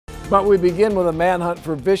But we begin with a manhunt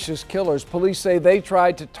for vicious killers. Police say they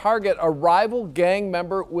tried to target a rival gang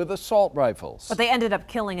member with assault rifles. But they ended up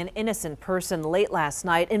killing an innocent person late last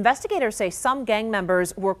night. Investigators say some gang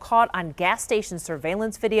members were caught on gas station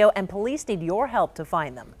surveillance video, and police need your help to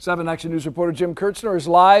find them. 7 Action News reporter Jim Kurtzner is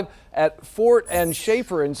live at Fort and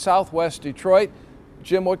Schaefer in southwest Detroit.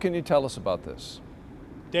 Jim, what can you tell us about this?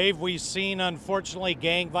 Dave, we've seen, unfortunately,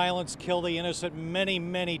 gang violence kill the innocent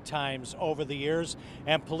many times over the years,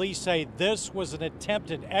 and police say this was an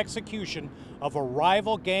attempted execution of a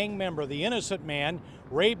rival gang member. The innocent man,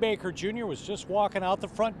 Ray Baker Jr., was just walking out the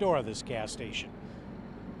front door of this gas station.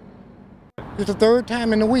 It's the third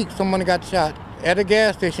time in a week someone got shot at a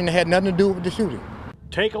gas station that had nothing to do with the shooting.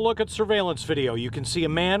 Take a look at surveillance video. You can see a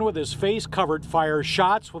man with his face covered fire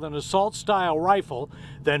shots with an assault-style rifle,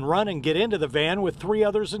 then run and get into the van with 3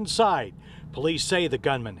 others inside. Police say the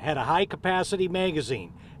gunman had a high-capacity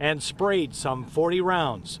magazine and sprayed some 40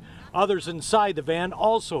 rounds. Others inside the van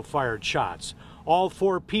also fired shots. All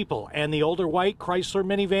 4 people and the older white Chrysler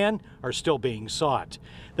minivan are still being sought.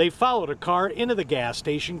 They followed a car into the gas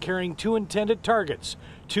station carrying 2 intended targets,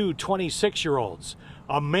 2 26-year-olds.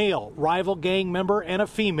 A male rival gang member and a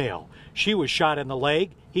female. She was shot in the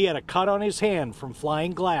leg. He had a cut on his hand from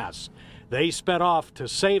flying glass. They sped off to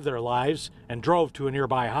save their lives and drove to a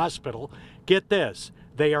nearby hospital. Get this,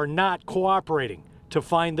 they are not cooperating to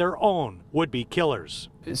find their own would-be killers.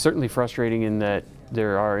 It's certainly frustrating in that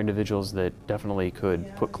there are individuals that definitely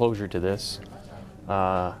could put closure to this.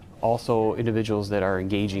 Also individuals that are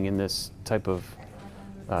engaging in this type of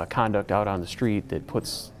conduct out on the street that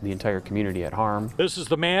puts the entire community at harm. This is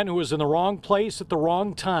the man who was in the wrong place at the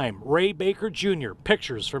wrong time. Ray Baker Jr.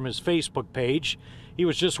 Pictures from his Facebook page. He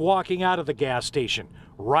was just walking out of the gas station,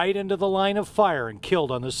 right into the line of fire, and killed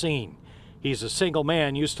on the scene. He's a single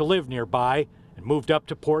man, used to live nearby, and moved up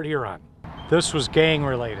to Port Huron. This was gang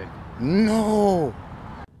related. No.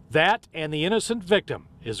 That and the innocent victim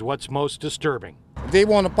is what's most disturbing. If they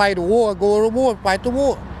want to fight a war, go to the war, fight the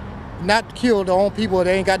war. Not kill their own people that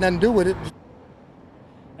ain't got nothing to do with it.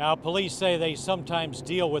 Now, police say they sometimes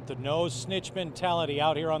deal with the no snitch mentality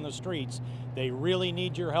out here on the streets. They really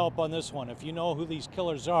need your help on this one. If you know who these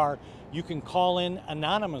killers are, you can call in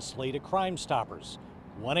anonymously to Crime Stoppers.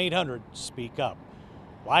 1-800-SPEAK-UP.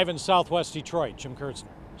 Live in southwest Detroit, Jim Kurtzner,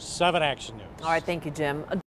 7 Action News. All right, thank you, Jim.